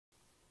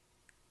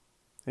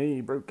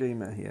Hey, Broke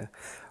Gamer here.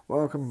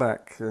 Welcome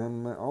back.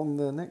 On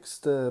the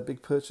next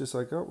big purchase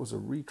I got was a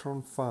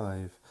Retron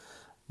 5,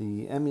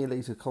 the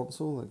emulator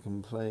console that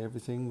can play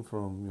everything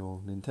from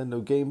your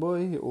Nintendo Game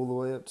Boy all the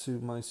way up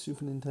to my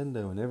Super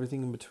Nintendo and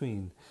everything in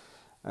between.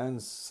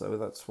 And so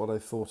that's what I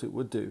thought it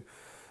would do.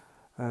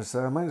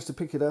 So I managed to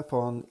pick it up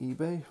on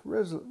eBay,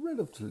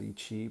 relatively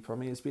cheap. I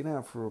mean, it's been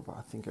out for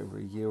I think over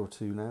a year or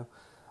two now,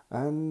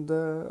 and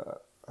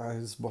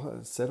as what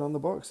it said on the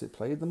box, it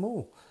played them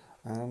all.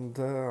 And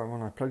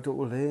when I plugged it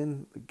all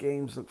in, the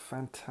games look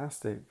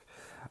fantastic.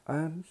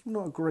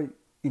 Not a great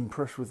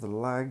impression with the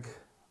lag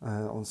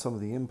on some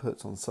of the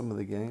inputs on some of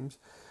the games,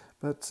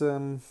 but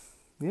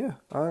yeah,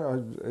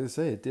 I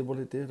say it did what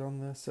it did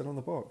on the said on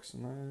the box,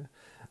 and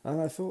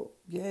I thought,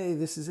 yay,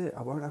 this is it.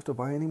 I won't have to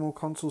buy any more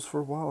consoles for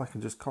a while. I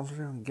can just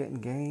concentrate on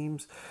getting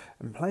games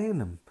and playing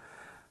them.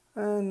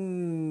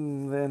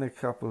 And then I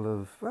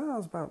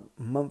was about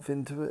a month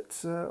into it,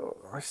 so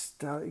I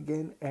started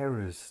getting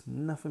errors,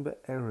 nothing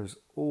but errors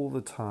all the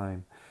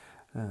time.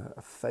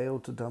 I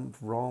failed to dump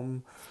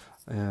ROM,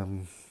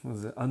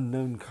 was an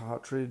unknown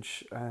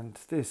cartridge, and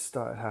this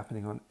started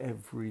happening on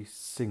every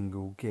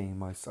single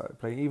game I started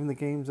playing, even the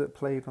games that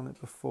played on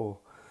it before.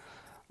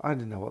 I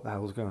didn't know what the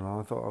hell was going on.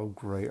 I thought, oh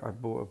great, I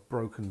bought a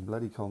broken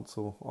bloody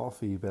console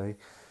off eBay,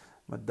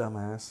 my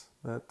dumbass.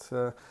 But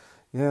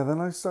yeah, then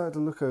I started to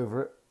look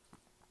over it.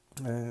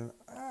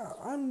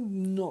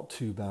 I'm not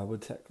too bad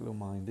with technical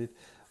minded.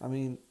 I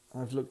mean,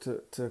 I've looked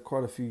at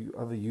quite a few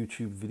other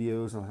YouTube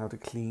videos on how to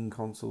clean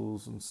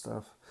consoles and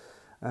stuff,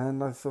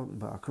 and I thought,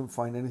 but I couldn't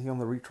find anything on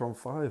the Retron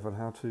 5 on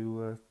how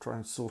to try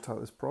and sort out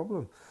this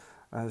problem.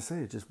 As I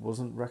say, it just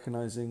wasn't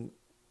recognizing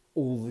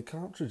all the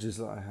cartridges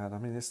that I had. I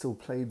mean, it still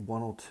played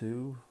one or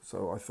two,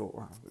 so I thought,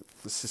 well,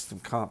 the system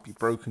can't be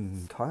broken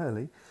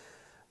entirely,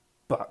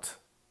 but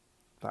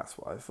that's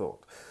what I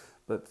thought.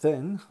 But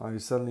then I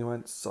suddenly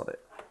went, sod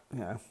it,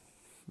 yeah,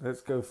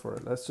 let's go for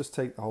it. Let's just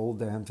take the whole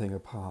damn thing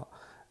apart.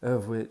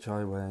 Of which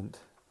I went,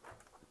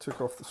 took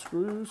off the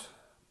screws,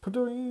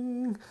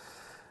 padoing,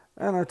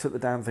 and I took the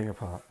damn thing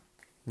apart.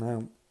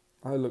 Now,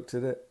 I looked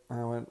at it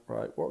and I went,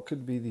 right, what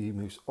could be the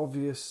most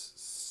obvious,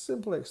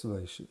 simple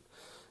explanation?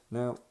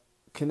 Now,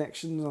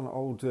 connections on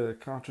old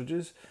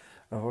cartridges.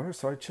 So I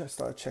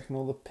started checking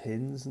all the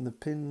pins, and the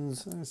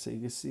pins, so you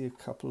can see a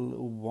couple of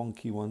little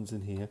wonky ones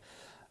in here.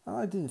 And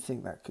I didn't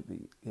think that could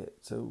be it.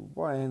 So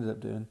what I ended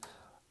up doing,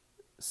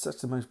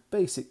 such the most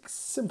basic,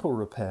 simple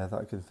repair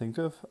that I can think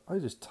of, I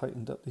just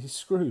tightened up these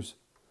screws.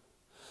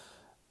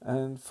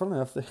 And funnily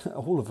enough,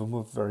 all of them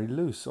were very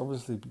loose.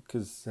 Obviously,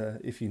 because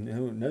if you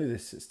know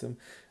this system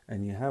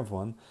and you have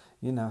one,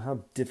 you know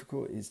how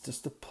difficult it is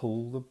just to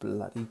pull the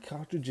bloody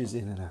cartridges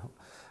in and out.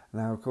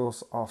 Now, of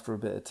course, after a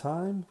bit of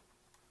time,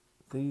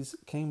 these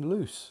came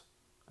loose.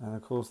 And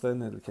of course,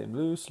 then it came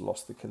loose,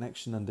 lost the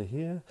connection under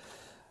here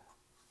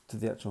to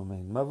the actual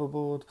main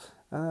motherboard.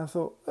 And I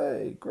thought,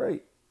 hey,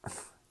 great.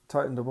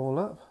 Tightened them all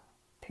up,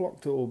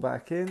 plopped it all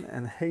back in,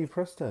 and hey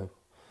presto,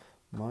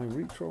 my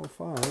Retron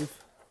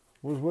 5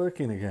 was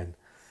working again.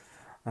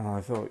 And I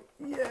thought,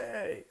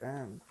 yay!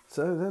 And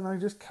so then I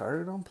just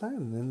carried on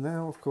playing. And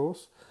now, of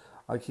course,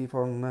 I keep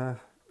on,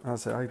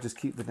 I just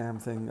keep the damn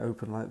thing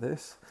open like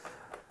this,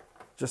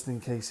 just in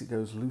case it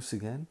goes loose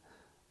again.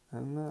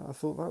 And I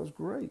thought that was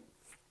great.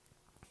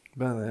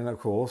 But then, of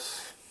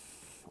course,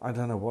 I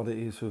don't know what it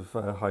is with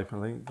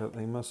Hyperlink, but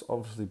they must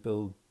obviously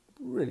build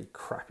really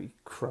crappy,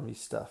 crummy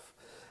stuff.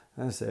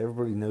 And as I say,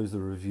 everybody knows the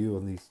review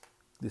on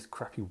this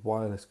crappy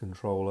wireless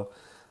controller.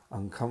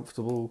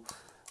 Uncomfortable,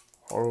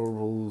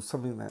 horrible,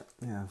 something that,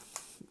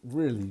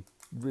 really,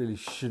 really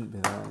shouldn't be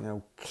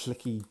there,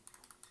 clicky,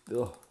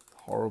 ugh,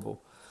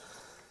 horrible.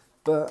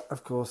 But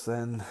of course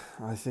then,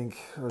 I think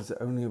I was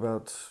only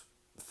about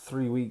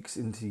 3 weeks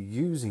into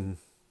using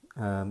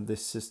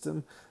this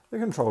system, the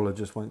controller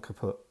just went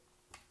kaput.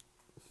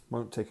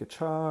 Won't take a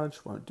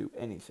charge, won't do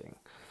anything.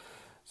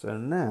 So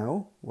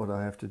now what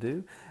I have to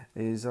do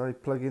is I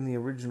plug in the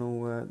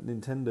original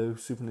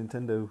Super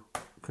Nintendo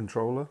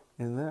controller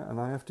in there, and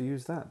I have to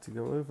use that to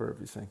go over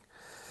everything.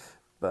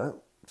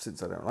 But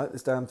since I don't like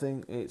this damn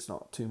thing, it's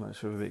not too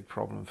much of a big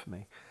problem for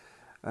me,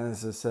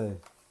 as I say.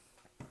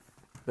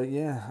 But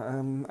yeah,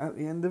 at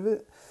the end of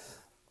it,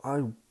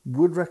 I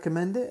would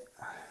recommend it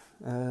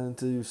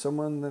to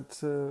someone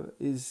that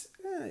is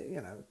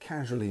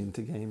casually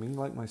into gaming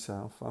like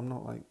myself. I'm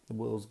not like the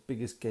world's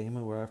biggest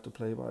gamer where I have to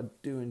play, but I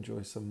do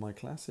enjoy some of my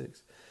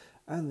classics.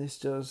 And this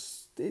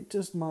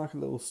just mark a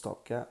little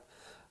stopgap.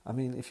 I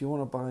mean, if you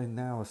want to buy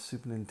now a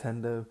Super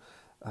Nintendo,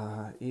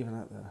 even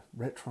at the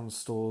retron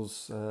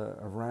stores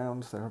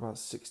around, they're about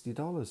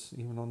 $60.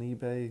 Even on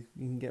eBay,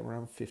 you can get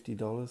around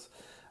 $50.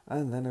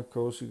 And then, of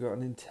course, you've got a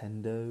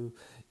Nintendo,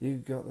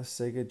 you've got the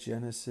Sega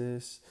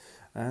Genesis,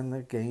 and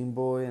the Game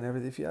Boy and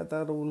everything. If you add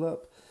that all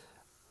up,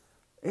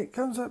 it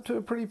comes up to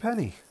a pretty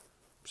penny.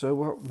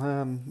 So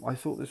I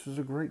thought this was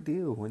a great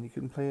deal when you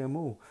can play them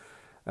all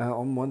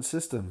on one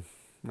system.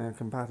 Now,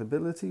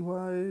 compatibility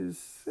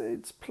wise,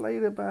 it's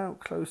played about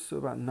close to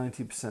about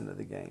 90% of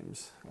the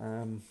games.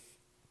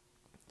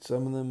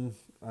 Some of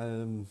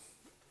them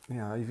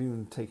Yeah, I've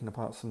even taken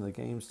apart some of the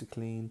games to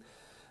clean,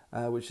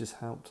 which has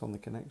helped on the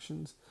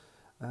connections.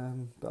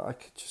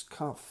 But just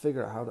can't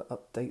figure out how to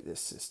update this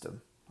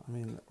system. I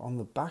mean, on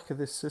the back of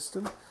this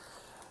system,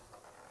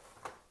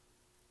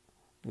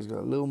 he's got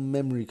a little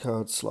memory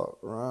card slot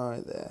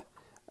right there.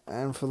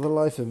 And for the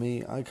life of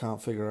me, I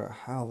can't figure out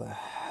how the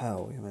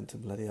hell we're meant to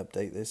bloody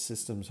update this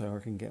system so I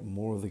can get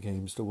more of the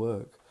games to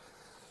work.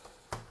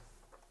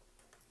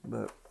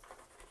 But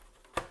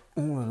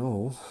all in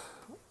all,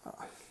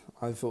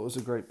 I thought it was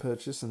a great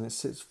purchase, and it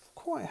sits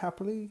quite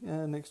happily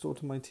next door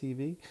to my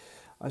TV.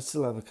 I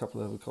still have a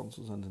couple of other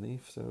consoles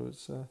underneath, so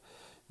it's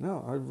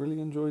no, I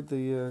really enjoyed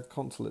the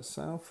console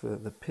itself.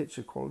 The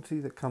picture quality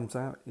that comes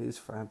out is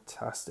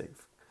fantastic.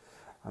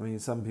 I mean,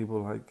 some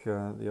people like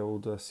the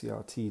old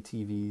CRT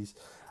TVs.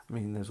 I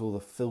mean, there's all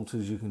the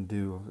filters you can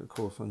do, of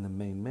course, on the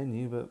main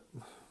menu, but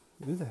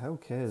who the hell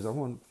cares? I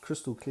want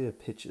crystal clear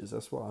pictures.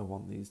 That's what I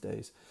want these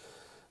days.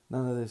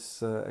 None of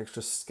this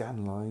extra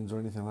scan lines or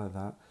anything like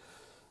that.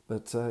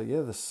 But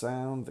yeah, the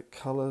sound, the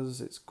colours,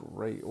 it's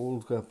great.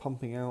 All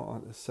pumping out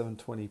at the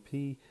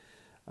 720p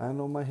and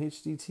on my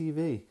HD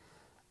TV.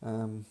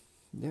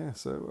 Yeah,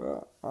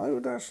 so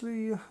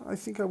I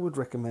think I would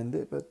recommend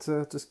it, but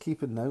just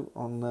keep a note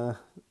on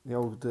the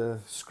old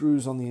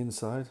screws on the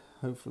inside.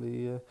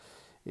 Hopefully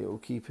it will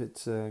keep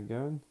it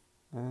going.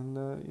 And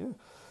yeah,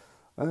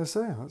 as I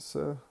say,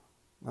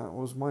 that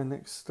was my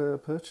next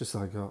purchase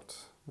I got.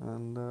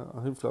 And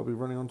hopefully I'll be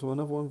running onto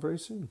another one very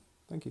soon.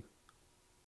 Thank you.